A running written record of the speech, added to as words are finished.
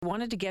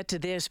wanted to get to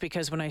this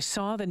because when I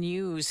saw the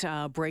news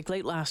break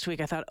late last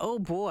week, I thought, oh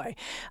boy,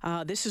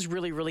 this is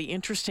really, really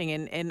interesting.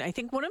 And I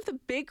think one of the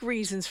big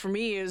reasons for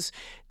me is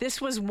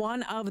this was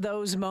one of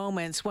those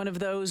moments, one of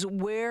those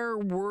where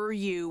were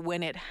you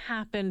when it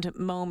happened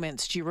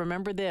moments. Do you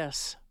remember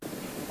this?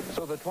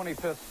 So the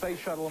 25th Space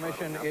Shuttle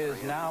mission is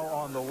now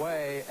on the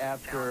way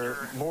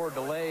after more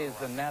delays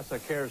than NASA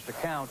cares to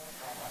count.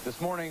 This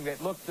morning,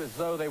 it looked as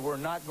though they were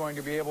not going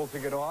to be able to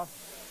get off.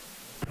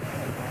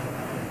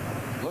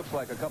 Looks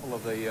like a couple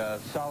of the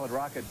solid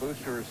rocket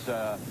boosters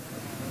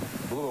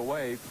blew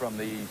away from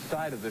the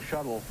side of the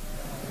shuttle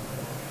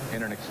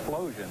in an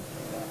explosion.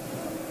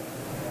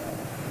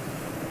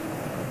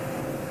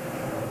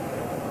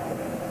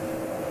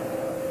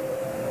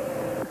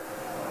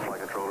 Flight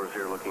controllers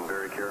here looking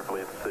very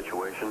carefully at the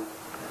situation.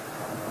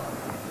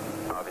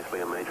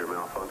 Obviously a major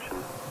malfunction.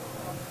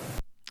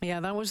 Yeah,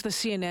 that was the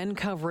CNN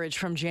coverage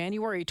from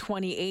January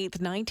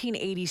 28th,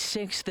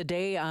 1986, the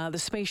day the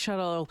Space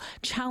Shuttle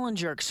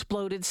Challenger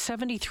exploded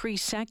 73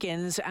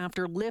 seconds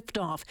after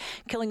liftoff,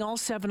 killing all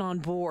 7 on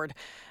board.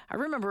 I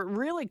remember it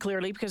really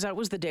clearly because that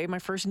was the day of my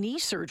first knee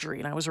surgery,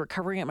 and I was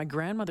recovering at my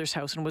grandmother's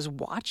house and was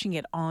watching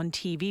it on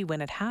TV when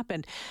it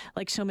happened.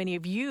 Like so many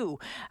of you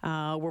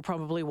were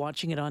probably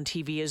watching it on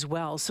TV as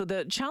well. So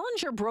the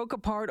Challenger broke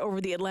apart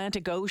over the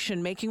Atlantic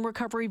Ocean, making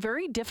recovery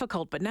very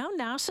difficult. But now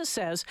NASA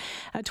says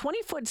a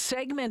 20-foot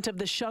segment of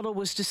the shuttle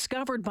was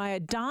discovered by a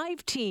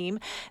dive team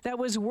that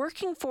was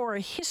working for a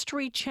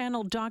History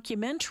Channel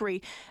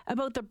documentary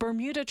about the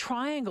Bermuda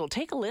Triangle.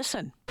 Take a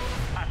listen.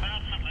 I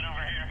found something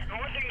over here.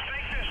 What do you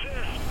think this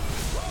is?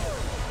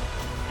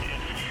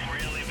 It's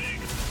really big.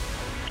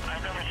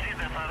 I've never seen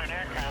that on an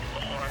aircraft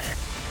before.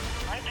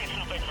 I think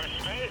something for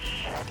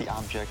space. The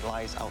object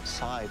lies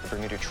outside the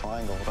Bermuda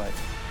Triangle, but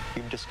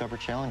we've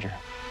discovered Challenger.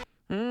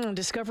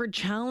 Discovered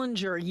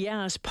Challenger,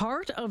 yes.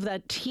 Part of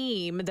that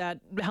team that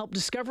helped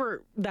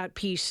discover that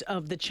piece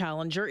of the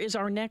Challenger is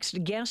our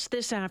next guest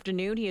this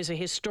afternoon. He is a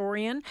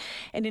historian,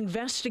 an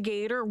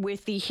investigator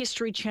with the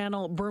History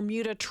Channel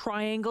Bermuda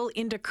Triangle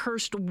into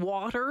Cursed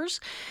Waters,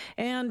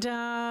 and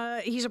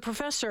he's a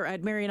professor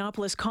at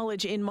Marianopolis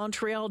College in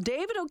Montreal.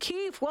 David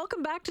O'Keefe,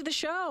 welcome back to the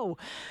show.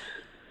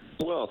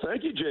 Well,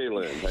 thank you,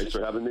 Jalen. Thanks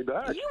for having me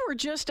back. You were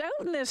just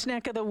out in this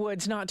neck of the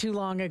woods not too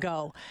long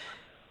ago.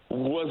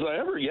 Was I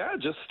ever? Yeah,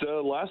 just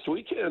last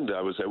weekend. I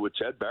was out with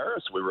Ted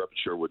Barris. We were up at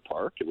Sherwood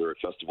Park, and we were at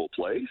Festival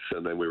Place,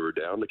 and then we were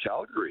down to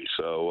Calgary.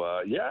 So,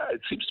 yeah,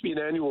 it seems to be an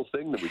annual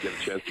thing that we get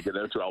a chance to get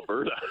out to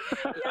Alberta.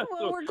 Yeah, well,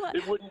 so we're glad.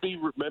 It wouldn't be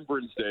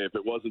Remembrance Day if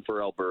it wasn't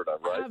for Alberta,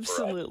 right?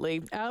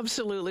 Absolutely.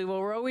 Absolutely.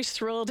 Well, we're always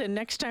thrilled, and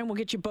next time we'll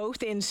get you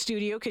both in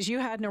studio because you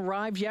hadn't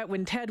arrived yet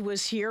when Ted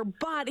was here.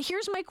 But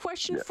here's my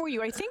question for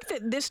you. I think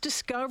that this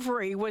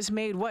discovery was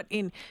made,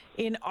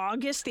 in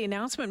August? The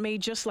announcement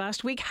made just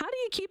last week. How do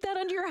you keep that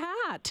under your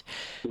hat?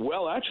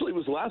 Well, actually, it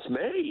was last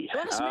May.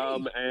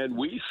 And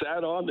we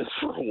sat on this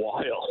for a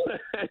while,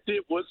 and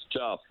it was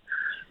tough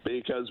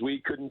because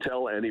we couldn't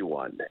tell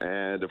anyone.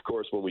 And of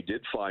course, when we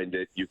did find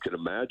it, you can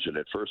imagine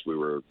at first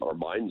our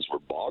minds were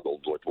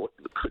boggled. What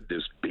could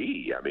this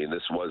be? I mean,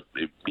 this was,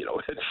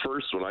 at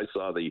first when I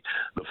saw the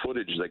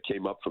footage that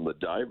came up from the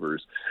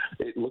divers,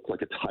 it looked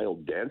like a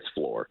tiled dance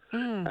floor.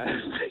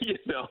 And,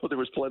 there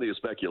was plenty of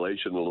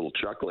speculation, a little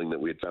chuckling that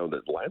we had found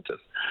Atlantis.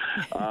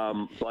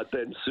 But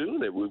then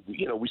soon,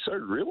 we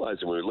started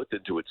realizing when we looked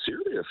into it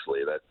seriously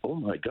that, oh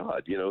my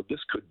God, this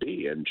could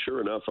be. And sure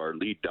enough, our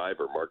lead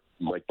diver,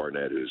 Mike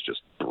Barnett, who's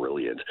just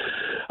brilliant,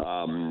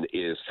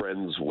 is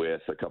friends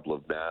with a couple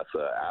of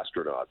NASA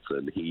astronauts,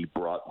 and he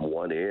brought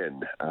one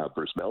in,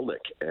 Bruce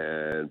Melnick,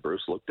 and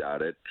Bruce looked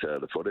at it,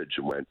 the footage,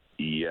 and went,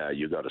 yeah,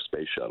 you got a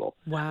space shuttle.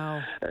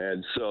 Wow.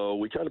 And so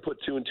we kind of put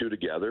 2 and 2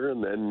 together,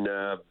 and then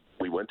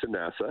we went to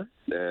NASA,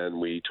 and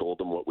we told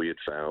them what we had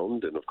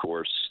found, and of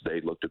course,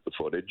 they looked at the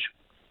footage.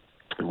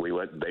 And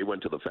they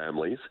went to the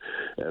families,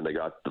 and they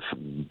got the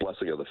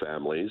blessing of the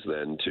families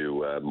then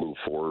to move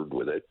forward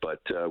with it.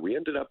 But we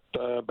ended up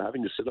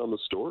having to sit on the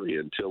story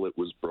until it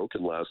was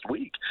broken last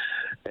week.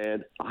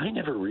 And I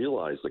never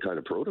realized the kind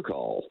of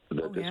protocol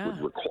that this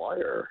would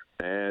require.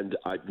 And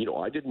I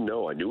didn't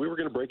know. I knew we were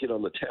going to break it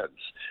on the 10th.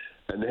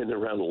 And then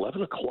around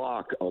 11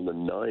 o'clock on the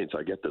 9th,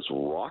 I get this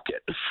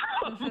rocket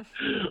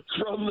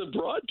from the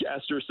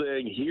broadcaster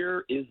saying,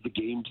 here is the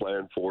game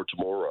plan for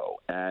tomorrow.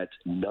 At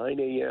 9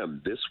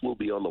 a.m., this will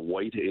be in the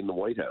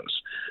White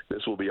House.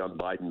 This will be on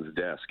Biden's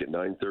desk. At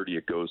 9:30,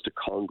 it goes to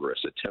Congress.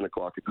 At 10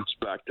 o'clock, it goes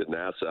back to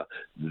NASA.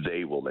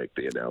 They will make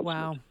the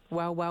announcement.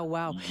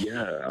 Wow.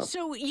 Yeah.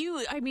 So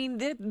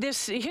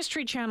this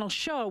History Channel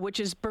show, which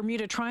is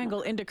Bermuda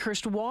Triangle into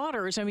Cursed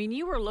Waters,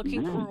 you were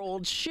looking for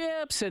old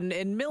ships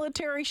and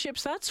military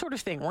ships, that sort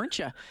of thing, weren't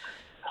you?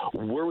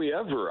 Were we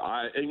ever?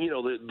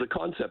 The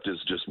concept is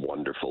just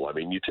wonderful. I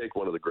mean, you take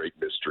one of the great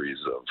mysteries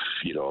of,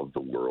 of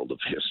the world of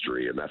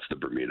history, and that's the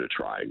Bermuda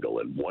Triangle.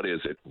 And what is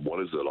it?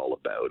 What is it all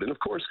about? And of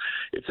course,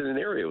 it's in an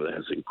area that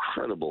has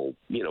incredible,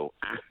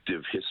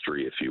 active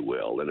history, if you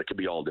will. And it could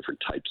be all different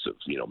types of,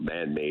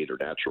 man-made or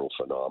natural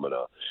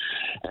phenomena.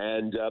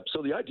 And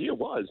so the idea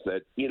was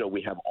that,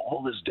 we have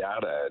all this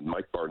data, and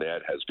Mike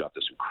Barnett has got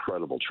this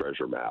incredible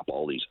treasure map,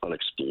 all these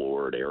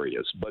unexplored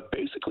areas. But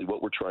basically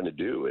what we're trying to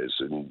do is,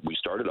 and we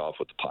started off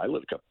with the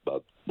pilot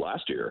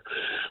last year,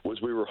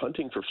 was we were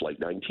hunting for Flight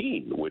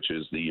 19, which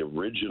is the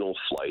original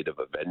flight of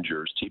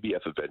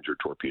TBF Avenger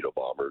torpedo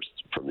bombers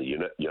from the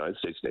United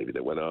States Navy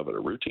that went off on a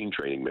routine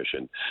training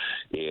mission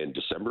in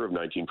December of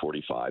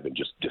 1945 and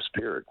just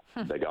disappeared.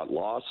 They got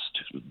lost.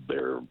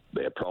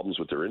 They had problems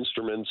with their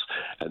instruments,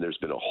 and there's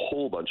been a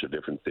whole bunch of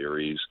different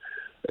theories.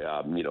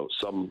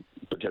 Some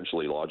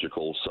potentially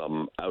logical,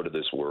 some out of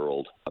this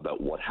world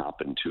about what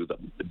happened to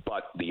them.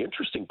 But the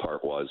interesting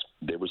part was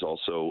there was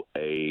also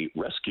a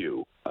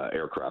rescue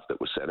aircraft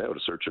that was sent out, a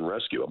search and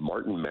rescue, a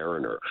Martin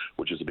Mariner,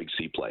 which is a big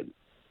seaplane,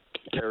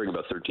 carrying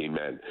about 13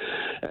 men.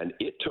 And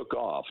it took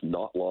off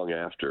not long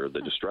after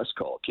the distress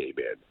call came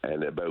in.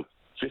 And about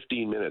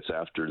 15 minutes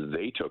after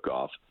they took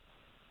off,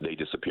 they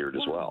disappeared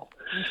as well.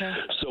 Okay.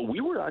 So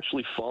we were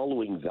actually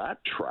following that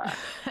track,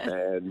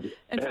 and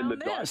the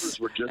divers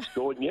were just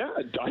going,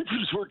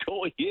 divers were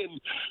going in,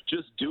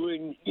 just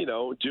doing,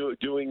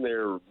 doing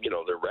their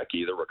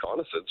recce, their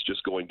reconnaissance,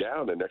 just going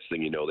down, and next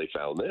thing you know, they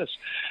found this.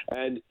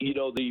 And,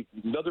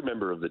 another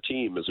member of the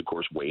team is, of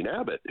course, Wayne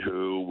Abbott,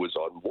 who was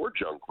on War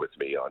Junk with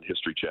me on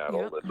History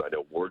Channel, and I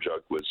know War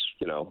Junk was,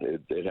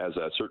 it has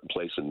a certain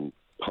place in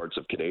hearts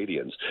of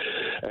Canadians.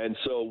 And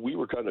so we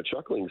were kind of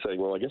chuckling, saying,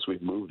 well, I guess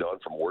we've moved on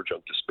from war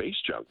junk to space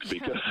junk,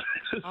 because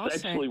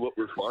essentially what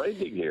we're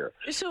finding here.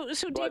 So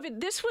David,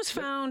 this was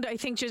found, I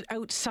think, just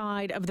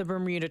outside of the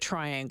Bermuda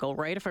Triangle,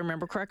 right, if I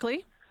remember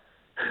correctly?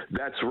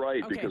 That's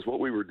right, because what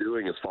we were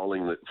doing is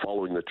following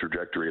the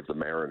trajectory of the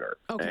Mariner.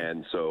 Okay.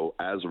 And so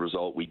as a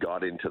result, we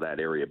got into that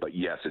area. But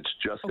yes, it's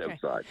just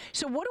outside.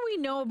 So what do we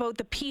know about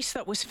the piece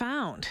that was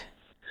found?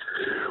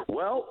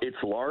 Well, it's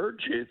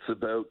large. It's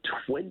about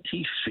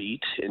 20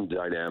 feet in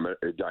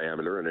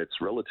diameter, and it's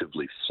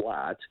relatively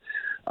flat.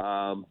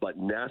 But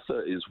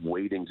NASA is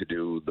waiting to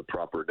do the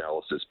proper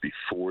analysis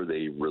before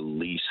they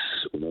release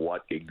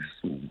what the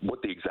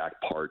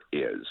exact part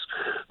is.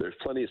 There's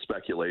plenty of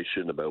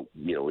speculation about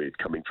it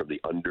coming from the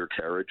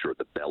undercarriage or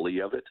the belly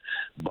of it,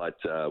 but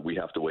we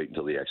have to wait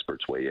until the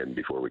experts weigh in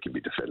before we can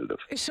be definitive.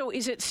 So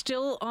is it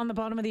still on the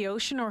bottom of the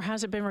ocean, or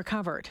has it been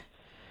recovered?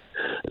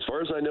 As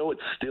far as I know,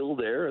 it's still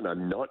there, and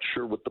I'm not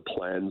sure what the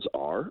plans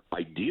are.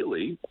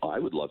 Ideally, I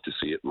would love to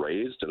see it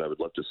raised, and I would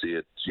love to see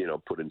it,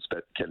 put in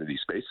Kennedy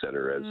Space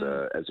Center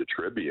as a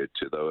tribute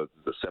to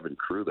the 7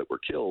 crew that were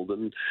killed,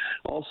 and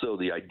also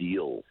the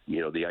ideal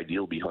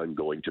behind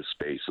going to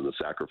space and the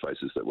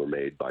sacrifices that were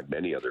made by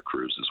many other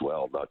crews as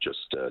well, not just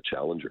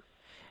Challenger.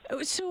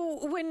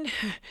 So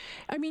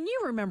you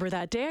remember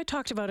that day? I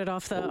talked about it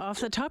off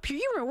the top here.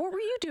 What were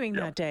you doing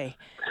that day?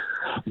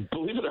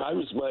 Believe it or not, I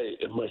was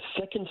my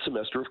second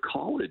semester of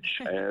college,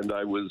 and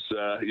I was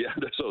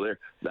so there,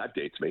 that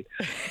dates me.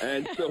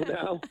 And so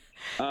now,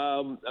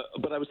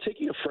 but I was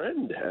taking a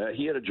friend.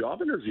 He had a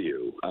job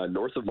interview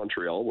north of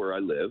Montreal where I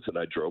live, and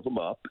I drove him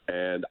up,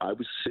 and I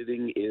was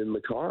sitting in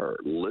the car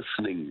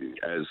listening,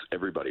 as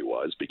everybody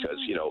was, because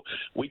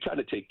we kind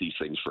of take these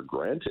things for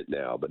granted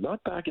now, but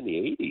not back in the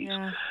 80s.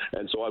 Yeah.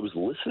 And so I was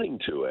listening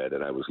to it,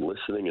 and I was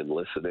listening,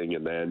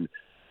 and then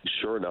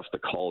sure enough, the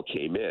call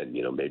came in,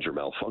 major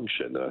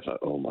malfunction. And I thought,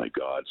 oh, my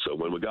God. So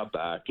when we got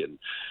back and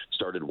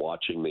started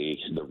watching the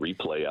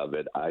replay of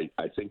it, I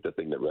think the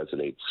thing that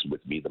resonates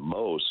with me the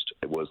most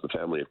was the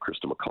family of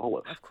Krista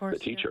McAuliffe, the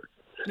teacher.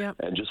 Yeah.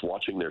 And just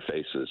watching their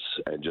faces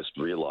and just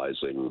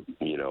realizing,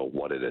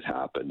 what had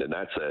happened. And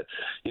that's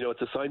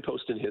it's a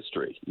signpost in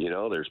history.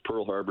 There's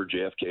Pearl Harbor,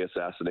 JFK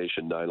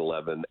assassination,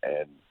 9/11,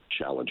 and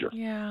Challenger.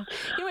 Yeah.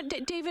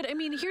 David,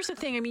 here's the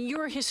thing.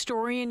 You're a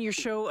historian, your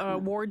show,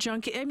 War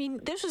Junk.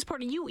 This is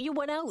part of you. You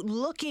went out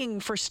looking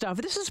for stuff.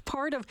 This is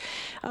part of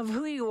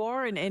who you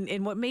are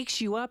and what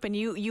makes you up. And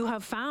you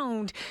have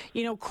found,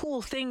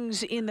 cool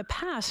things in the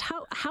past.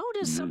 How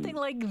does something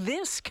like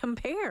this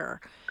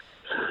compare?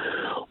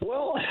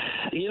 Well,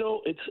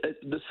 it's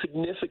the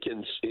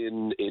significance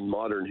in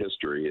modern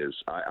history is,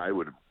 I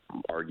would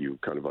argue,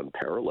 kind of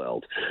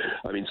unparalleled.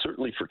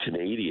 Certainly for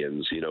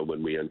Canadians,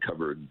 when we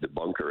uncovered the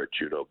bunker at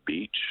Juno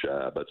Beach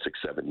about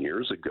 6-7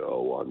 years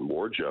ago on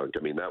War Junk,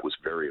 that was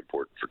very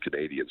important for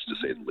Canadians, to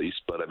say the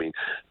least. But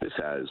this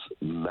has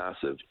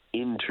massive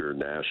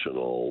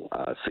international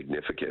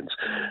significance,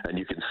 and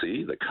you can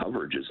see the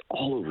coverage is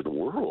all over the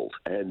world,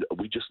 and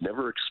we just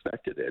never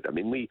expected it.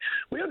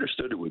 We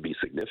understood it would be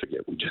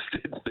significant. We just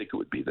didn't think it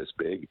would be this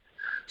big.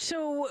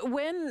 So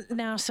when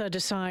NASA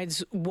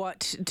decides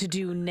what to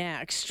do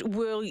next,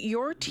 will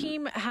your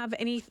team have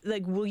any,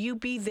 will you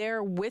be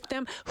there with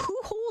them? Who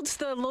holds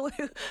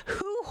the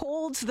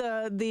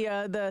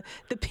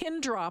pin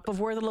drop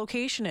of where the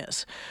location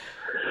is?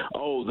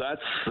 Oh,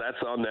 that's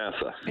on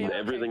NASA. Yeah,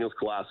 Everything is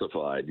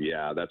classified.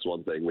 Yeah, that's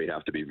one thing we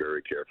have to be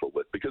very careful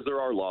with, because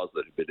there are laws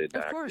that have been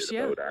enacted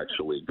about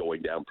actually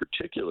going down,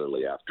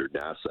 particularly after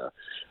NASA,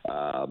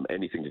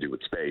 anything to do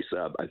with space.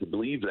 I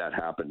believe that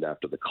happened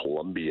after the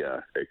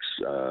Columbia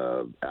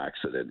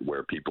accident,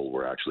 where people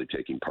were actually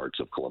taking parts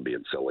of Columbia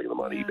and selling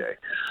them on eBay.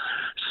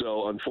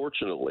 So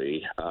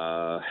unfortunately,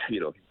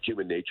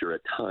 human nature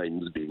at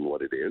times being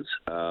what it is,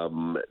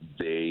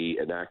 they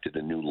enacted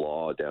a new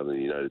law down in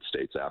the United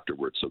States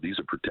afterwards. So these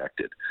are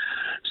protected.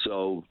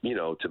 So,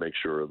 to make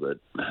sure that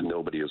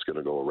nobody is going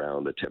to go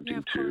around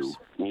attempting to,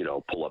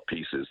 pull up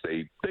pieces,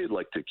 they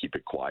like to keep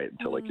it quiet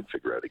until they can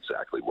figure out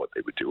exactly what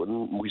they would do.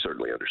 And we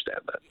certainly understand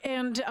that.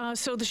 And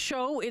so the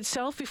show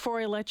itself, before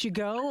I let you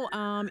go,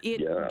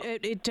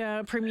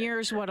 it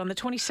premieres, on the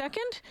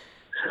 22nd?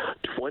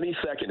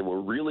 22nd, and we're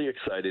really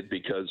excited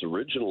because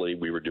originally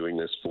we were doing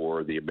this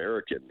for the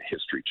American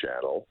History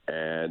Channel,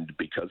 and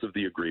because of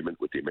the agreement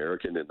with the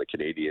American and the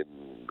Canadian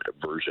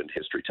version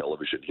History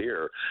Television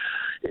here,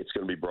 it's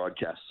going to be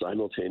broadcast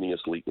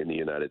simultaneously in the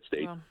United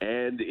States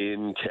and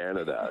in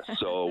Canada.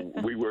 So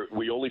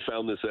we only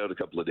found this out a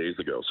couple of days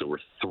ago, so we're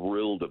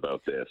thrilled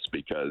about this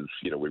because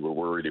we were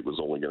worried it was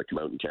only going to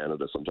come out in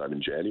Canada sometime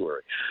in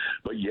January.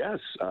 But yes,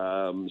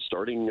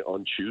 starting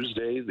on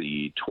Tuesday,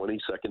 the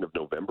 22nd of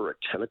November at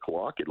 10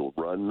 o'clock. It'll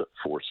run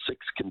for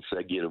 6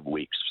 consecutive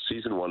weeks.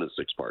 Season 1 is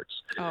 6 parts.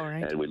 All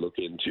right. And we look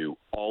into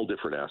all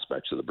different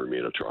aspects of the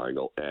Bermuda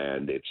Triangle.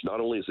 And it's not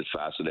only is it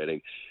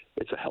fascinating,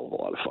 it's a hell of a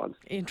lot of fun.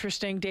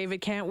 Interesting, David.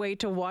 Can't wait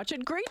to watch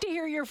it. Great to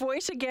hear your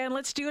voice again.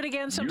 Let's do it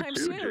again sometime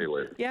soon.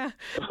 Jalen. Yeah.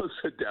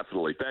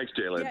 Definitely. Thanks,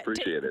 Jalen.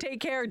 Appreciate it.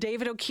 Take care.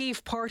 David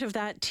O'Keefe, part of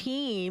that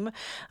team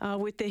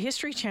with the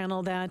History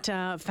Channel that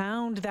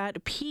found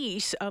that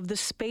piece of the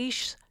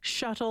Space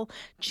Shuttle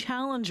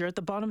Challenger at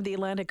the bottom of the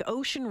Atlantic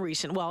Ocean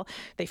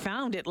they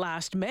found it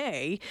last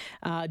May,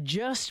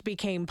 just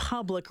became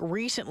public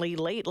recently,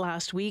 late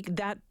last week.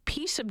 That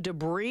piece of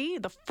debris,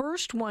 the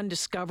first one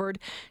discovered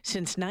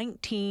since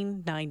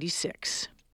 1996.